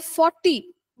 Isaiah 40,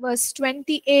 verse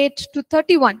 28 to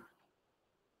 31.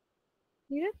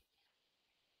 Yeah?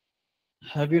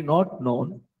 Have you not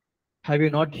known? Have you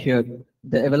not heard?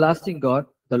 The everlasting God,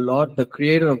 the Lord, the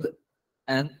creator of the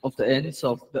ends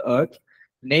of the earth,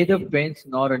 neither faints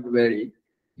nor is weary.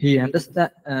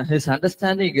 His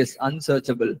understanding is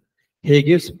unsearchable. He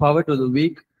gives power to the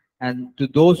weak, and to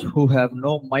those who have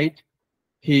no might,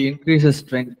 he increases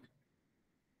strength.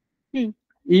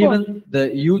 Even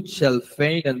the youth shall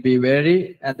faint and be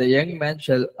weary, and the young man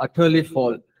shall utterly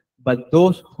fall. But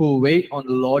those who wait on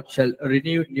the Lord shall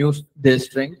renew their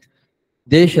strength.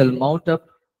 They shall mount up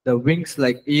the wings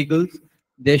like eagles.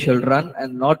 They shall run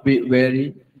and not be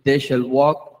weary. They shall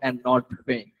walk and not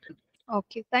faint.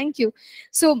 Okay, thank you.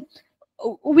 So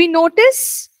we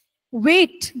notice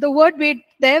wait, the word wait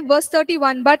there, verse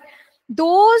 31. But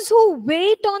those who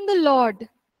wait on the Lord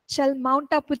shall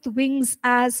mount up with wings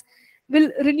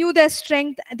will renew their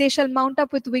strength. They shall mount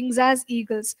up with wings as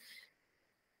eagles.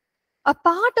 A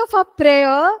part of our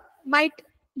prayer might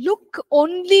look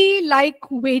only like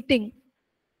waiting.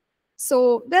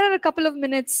 So there are a couple of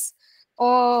minutes,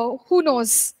 or who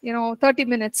knows, 30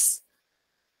 minutes.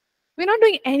 We're not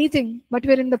doing anything, but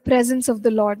we're in the presence of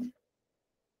the Lord.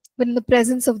 We're in the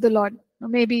presence of the Lord. Or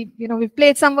maybe, we've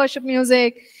played some worship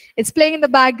music. It's playing in the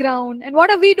background. And what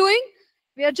are we doing?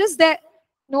 We are just there.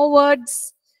 No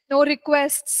words, no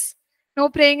requests, no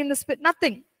praying in the Spirit,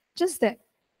 nothing. Just there.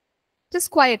 Just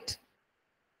quiet.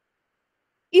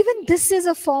 Even this is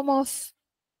a form of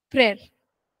prayer.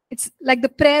 It's like the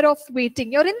prayer of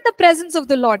waiting. You're in the presence of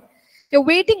the Lord. You're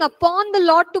waiting upon the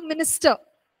Lord to minister.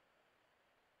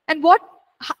 And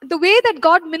the way that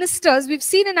God ministers, we've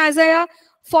seen in Isaiah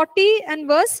 40 and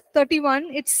verse 31,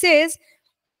 it says,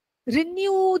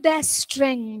 renew their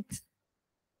strength.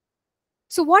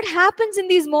 So what happens in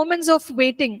these moments of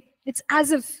waiting? It's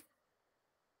as if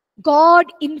God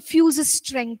infuses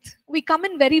strength. We come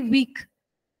in very weak,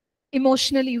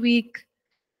 emotionally weak,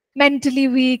 mentally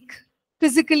weak,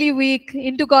 physically weak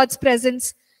into God's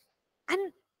presence.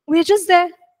 And we're just there,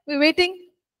 we're waiting.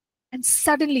 And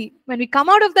suddenly, when we come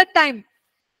out of that time,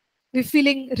 we're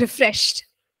feeling refreshed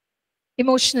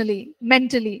emotionally,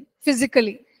 mentally,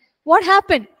 physically. What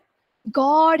happened?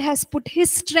 God has put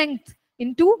His strength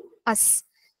into us.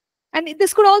 And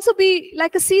this could also be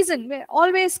like a season. We're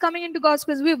always coming into God's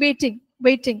presence. We're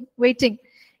waiting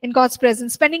in God's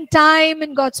presence, spending time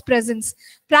in God's presence,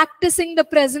 practicing the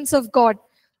presence of God.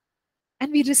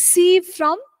 And we receive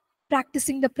from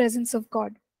practicing the presence of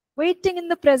God, waiting in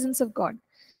the presence of God.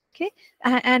 Okay,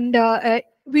 and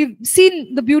we've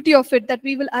seen the beauty of it, that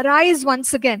we will arise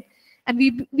once again, and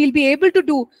we'll be able to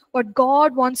do what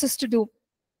God wants us to do.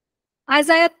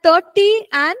 Isaiah 30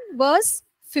 and verse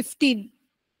 15.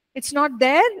 It's not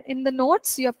there in the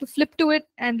notes. You have to flip to it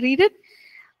and read it.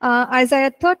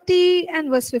 Isaiah 30 and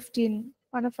verse 15.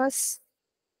 One of us.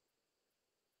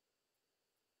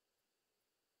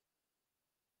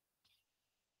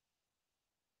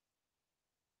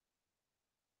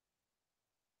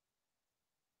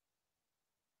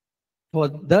 For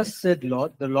thus said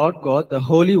Lord, the Lord God, the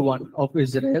Holy One of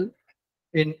Israel,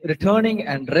 in returning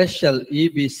and rest shall ye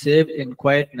be saved, in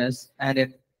quietness and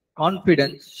in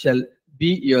confidence shall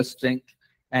be your strength,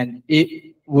 and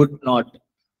ye would not.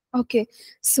 Okay,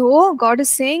 so God is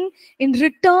saying in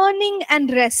returning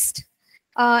and rest,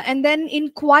 and then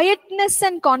in quietness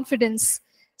and confidence.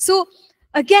 So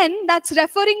again, that's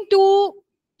referring to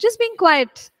just being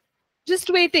quiet, just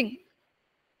waiting,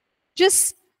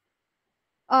 just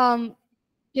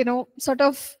sort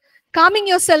of calming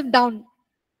yourself down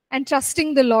and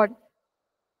trusting the Lord.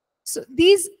 So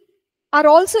these are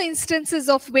also instances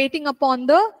of waiting upon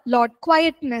the Lord.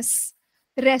 Quietness,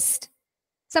 rest.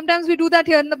 Sometimes we do that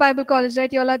here in the Bible college,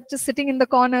 right? You all are just sitting in the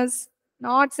corners,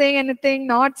 not saying anything,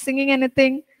 not singing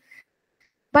anything.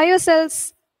 By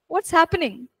yourselves, what's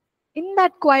happening? In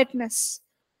that quietness,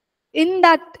 in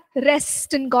that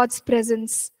rest in God's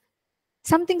presence,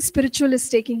 something spiritual is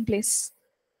taking place.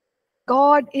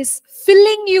 God is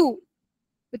filling you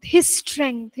with His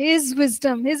strength, His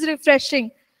wisdom, His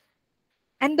refreshing.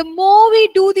 And the more we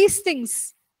do these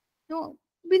things,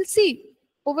 we'll see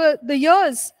over the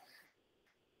years,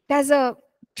 there's a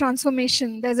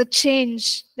transformation, there's a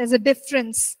change, there's a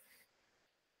difference.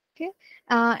 Okay,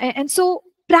 and so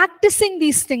practicing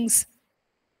these things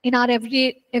in our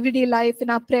everyday life, in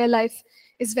our prayer life,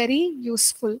 is very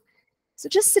useful. So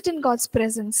just sit in God's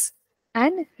presence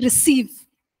and receive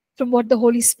from what the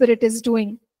Holy Spirit is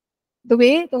doing, the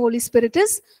way the Holy Spirit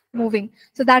is moving.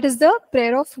 So that is the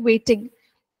prayer of waiting.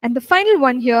 And the final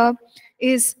one here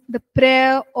is the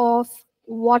prayer of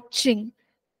watching.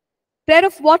 Prayer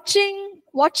of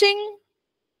watching,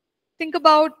 think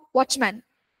about watchman.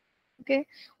 Okay,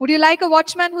 would you like a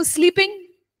watchman who's sleeping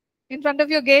in front of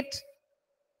your gate?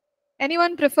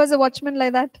 Anyone prefers a watchman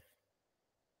like that?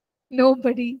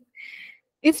 Nobody.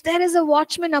 If there is a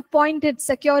watchman appointed,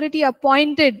 security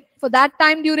appointed for that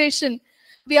time duration,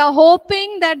 we are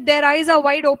hoping that their eyes are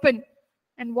wide open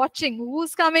and watching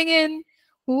who's coming in,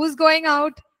 who's going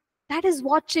out. That is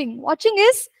watching. Watching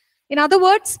is, in other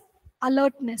words,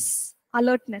 alertness.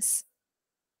 Alertness.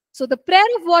 So the prayer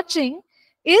of watching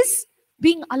is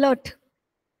being alert,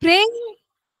 praying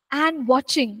and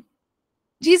watching.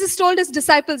 Jesus told His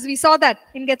disciples, we saw that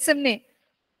in Gethsemane,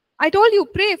 I told you,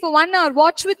 pray for 1 hour,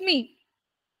 watch with me.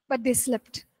 But they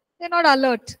slept. They're not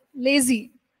alert,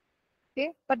 lazy.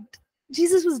 Okay? But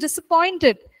Jesus was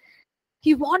disappointed.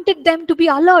 He wanted them to be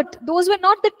alert. Those were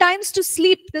not the times to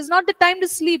sleep. There's not the time to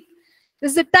sleep.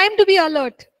 There's the time to be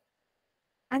alert.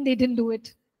 And they didn't do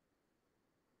it.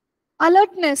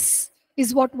 Alertness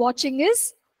is what watching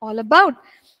is all about.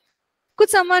 Could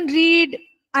someone read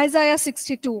Isaiah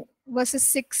 62, verses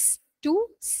 6 to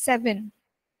 7?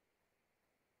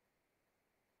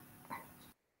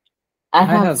 I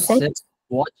have set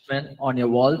watchmen on your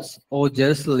walls, O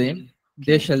Jerusalem.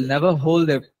 They shall never hold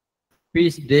their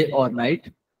peace day or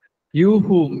night. You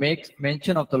who make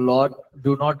mention of the Lord,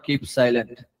 do not keep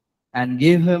silent, and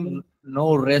give Him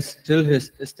no rest till He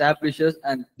establishes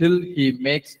and till He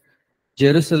makes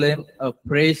Jerusalem a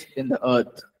praise in the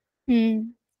earth.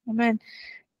 Amen.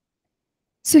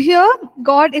 So here,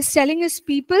 God is telling His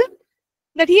people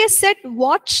that He has set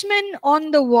watchmen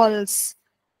on the walls.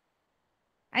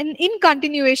 And in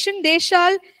continuation, they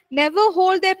shall never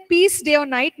hold their peace day or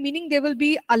night, meaning they will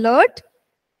be alert.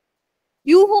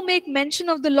 You who make mention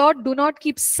of the Lord, do not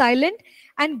keep silent,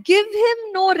 and give Him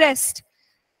no rest.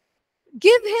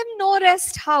 Give Him no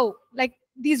rest how? Like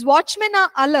these watchmen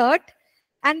are alert,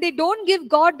 and they don't give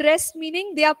God rest,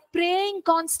 meaning they are praying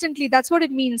constantly. That's what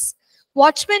it means.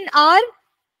 Watchmen are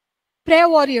prayer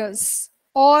warriors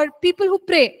or people who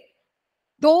pray.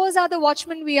 Those are the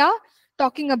watchmen we are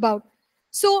talking about.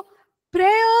 So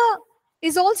prayer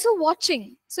is also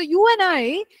watching. So you and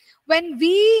I, when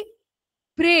we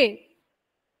pray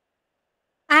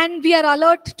and we are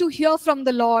alert to hear from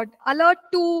the Lord, alert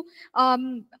to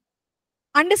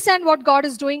understand what God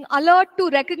is doing, alert to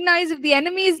recognize if the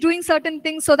enemy is doing certain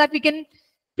things so that we can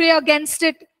pray against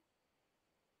it.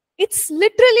 It's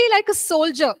literally like a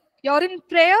soldier. You're in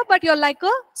prayer, but you're like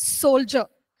a soldier,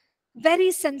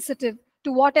 very sensitive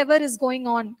to whatever is going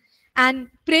on, and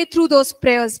pray through those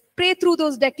prayers, pray through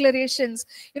those declarations,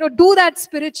 do that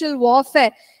spiritual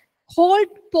warfare, hold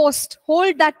post,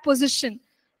 hold that position.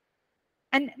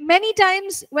 And many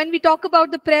times when we talk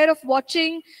about the prayer of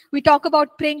watching, we talk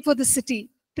about praying for the city,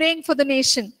 praying for the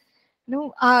nation. There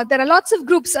are lots of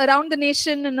groups around the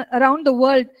nation and around the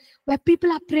world where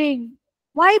people are praying.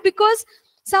 Why? Because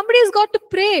somebody has got to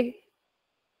pray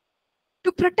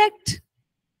to protect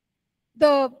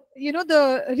the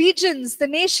regions, the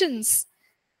nations.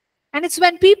 And it's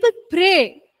when people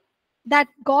pray that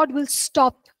God will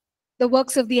stop the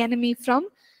works of the enemy from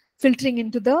filtering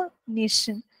into the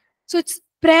nation. So it's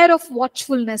prayer of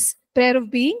watchfulness, prayer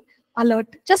of being alert,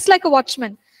 just like a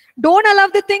watchman. Don't allow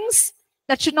the things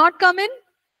that should not come in,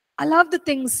 allow the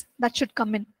things that should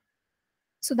come in.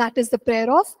 So that is the prayer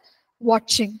of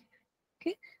watching.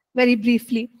 Okay, very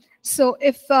briefly. So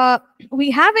if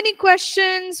we have any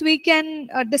questions, we can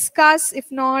discuss. If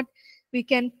not, we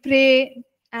can pray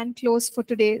and close for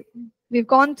today. We've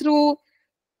gone through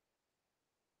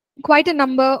quite a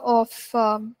number of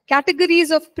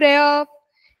categories of prayer,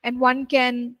 and one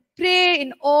can pray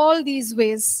in all these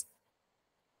ways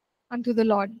unto the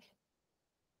Lord.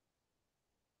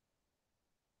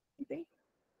 Okay.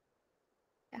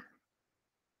 Yeah.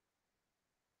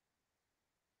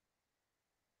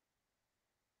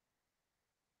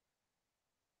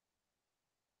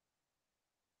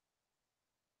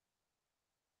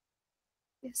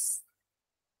 Yes.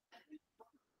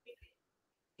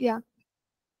 Yeah.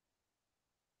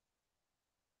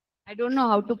 I don't know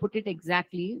how to put it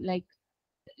exactly. Like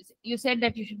you said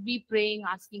that you should be praying,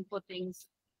 asking for things.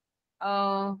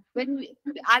 As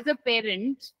a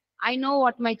parent, I know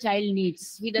what my child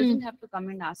needs. He doesn't have to come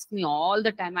and ask me all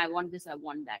the time, I want this, I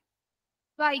want that.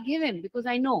 So I give him because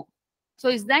I know. So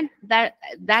is that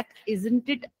isn't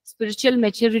it spiritual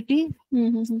maturity?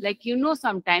 Like,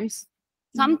 sometimes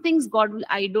some things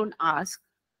I don't ask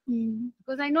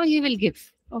because I know he will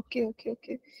give. Okay.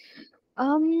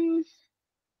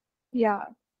 Yeah.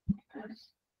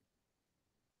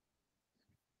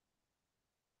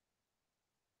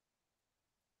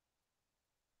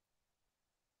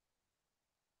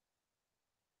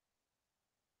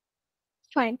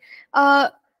 Fine.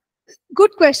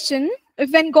 Good question.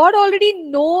 When God already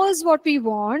knows what we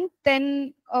want,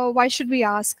 then why should we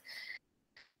ask?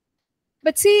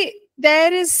 But see,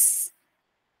 there is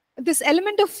this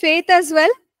element of faith as well.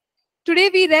 Today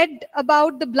we read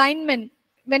about the blind men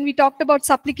when we talked about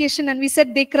supplication, and we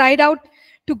said they cried out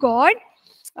to God.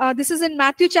 This is in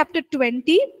Matthew chapter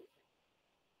 20.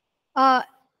 And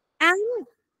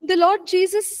the Lord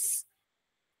Jesus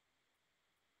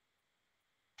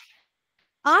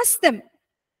asked them,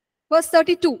 verse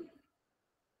 32.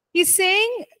 He's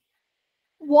saying,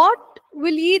 what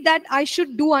will ye that I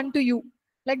should do unto you?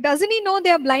 Like, doesn't he know they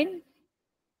are blind?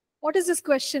 What is this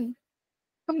question?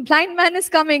 Some blind man is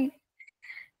coming.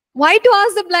 Why to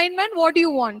ask the blind man, what do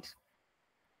you want?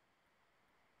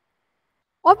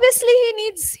 Obviously, he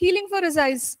needs healing for his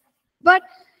eyes. But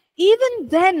even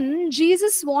then,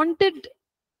 Jesus wanted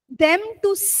them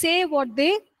to say what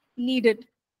they needed.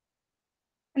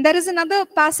 And there is another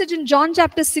passage in John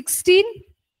chapter 16,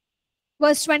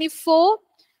 verse 24,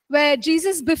 where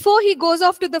Jesus, before he goes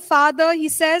off to the Father, he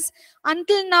says,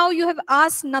 until now you have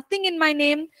asked nothing in my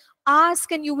name.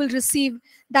 Ask and you will receive,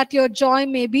 that your joy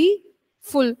may be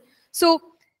full. So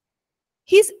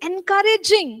he's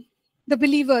encouraging the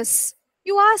believers.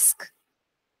 You ask.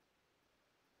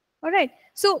 All right.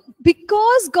 So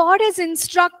because God has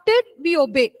instructed, we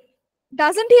obey.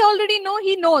 Doesn't he already know?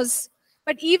 He knows.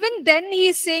 But even then he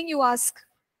is saying you ask.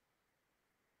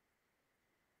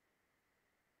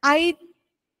 I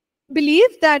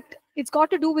believe that it's got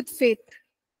to do with faith.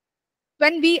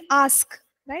 When we ask,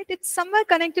 right? It's somewhere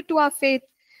connected to our faith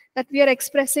that we are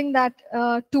expressing that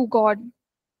to God.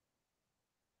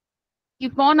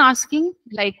 Keep on asking,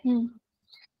 like,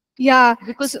 yeah,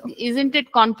 because isn't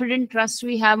it confident trust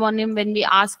we have on him when we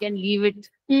ask and leave it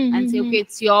and say, okay,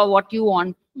 it's what you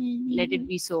want, let it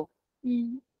be so.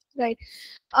 Right.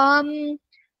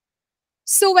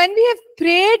 So when we have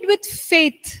prayed with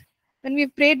faith,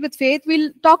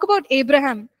 we'll talk about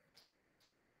Abraham.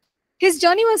 His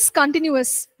journey was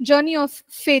continuous, journey of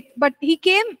faith. But he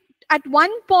came at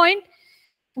one point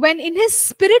when in his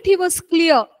spirit he was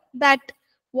clear that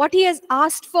what he has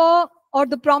asked for or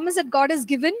the promise that God has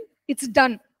given, it's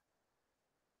done.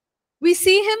 We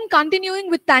see him continuing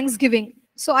with thanksgiving.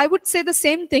 So I would say the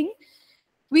same thing.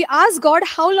 We ask God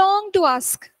how long to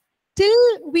ask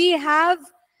till we have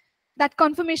that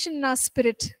confirmation in our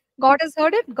spirit. God has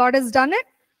heard it. God has done it.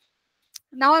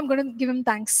 Now I'm going to give him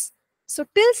thanks. So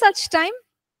till such time,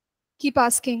 keep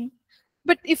asking.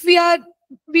 But if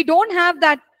we don't have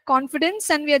that confidence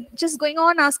and we are just going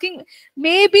on asking,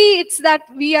 maybe it's that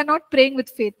we are not praying with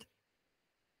faith.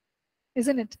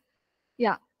 Isn't it?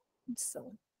 Yeah.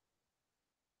 So,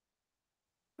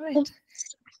 right.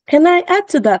 Can I add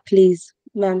to that, please,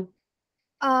 ma'am?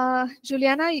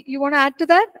 Juliana, you want to add to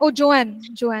that? Oh, Joanne,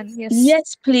 yes.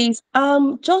 Yes, please.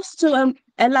 Just to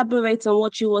elaborate on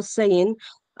what you were saying,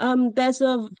 there's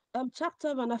a chapter,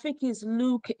 and I think it's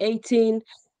Luke 18,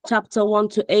 chapter 1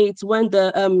 to 8, when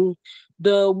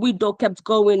the widow kept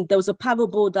going. There was a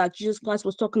parable that Jesus Christ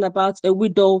was talking about. A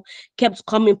widow kept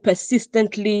coming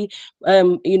persistently,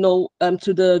 to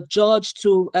the judge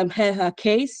to hear her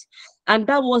case, and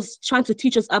that was trying to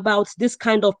teach us about this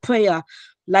kind of prayer.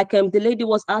 Like the lady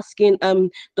was asking,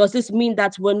 does this mean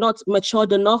that we're not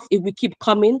matured enough if we keep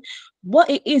coming? What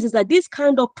it is that these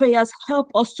kind of prayers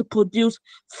help us to produce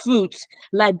fruits,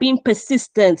 like being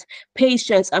persistent,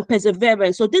 patience, and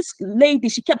perseverance. So this lady,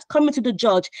 she kept coming to the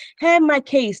judge. Hear my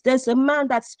case. There's a man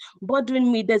that's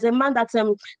bothering me. There's a man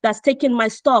that's taking my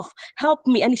stuff. Help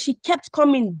me. And she kept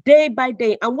coming day by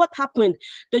day. And what happened?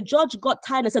 The judge got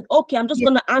tired and said, okay, I'm just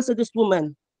going to answer this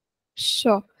woman.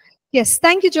 Sure. Yes,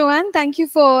 thank you, Joanne. Thank you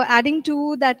for adding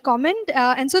to that comment.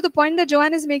 And so the point that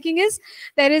Joanne is making is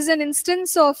there is an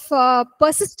instance of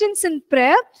persistence in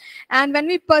prayer. And when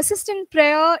we persist in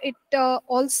prayer, it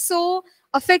also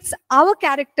affects our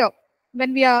character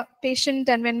when we are patient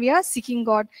and when we are seeking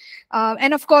God.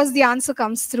 And of course, the answer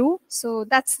comes through. So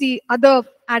that's the other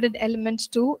added element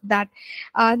to that.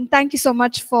 Thank you so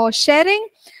much for sharing.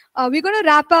 We're going to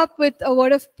wrap up with a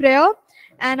word of prayer.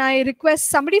 And I request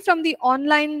somebody from the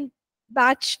online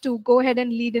batch to go ahead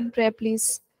and lead in prayer,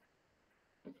 please.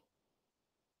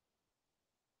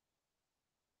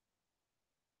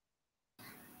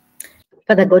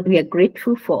 Father God, we are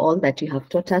grateful for all that you have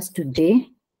taught us today.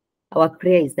 Our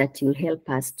prayer is that you'll help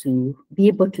us to be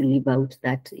able to live out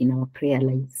that in our prayer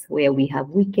lives. Where we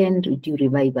have weakened, would you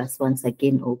revive us once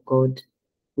again, oh God?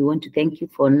 We want to thank you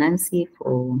for Nancy,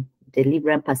 for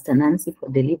delivering, Pastor Nancy, for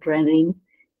delivering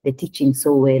the teaching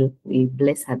so well. We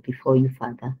bless her before you,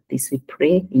 Father. This we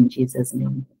pray in Jesus'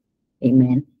 name.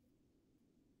 Amen.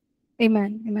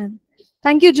 Amen. Amen.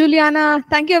 Thank you, Juliana.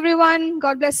 Thank you, everyone.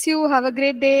 God bless you. Have a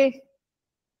great day.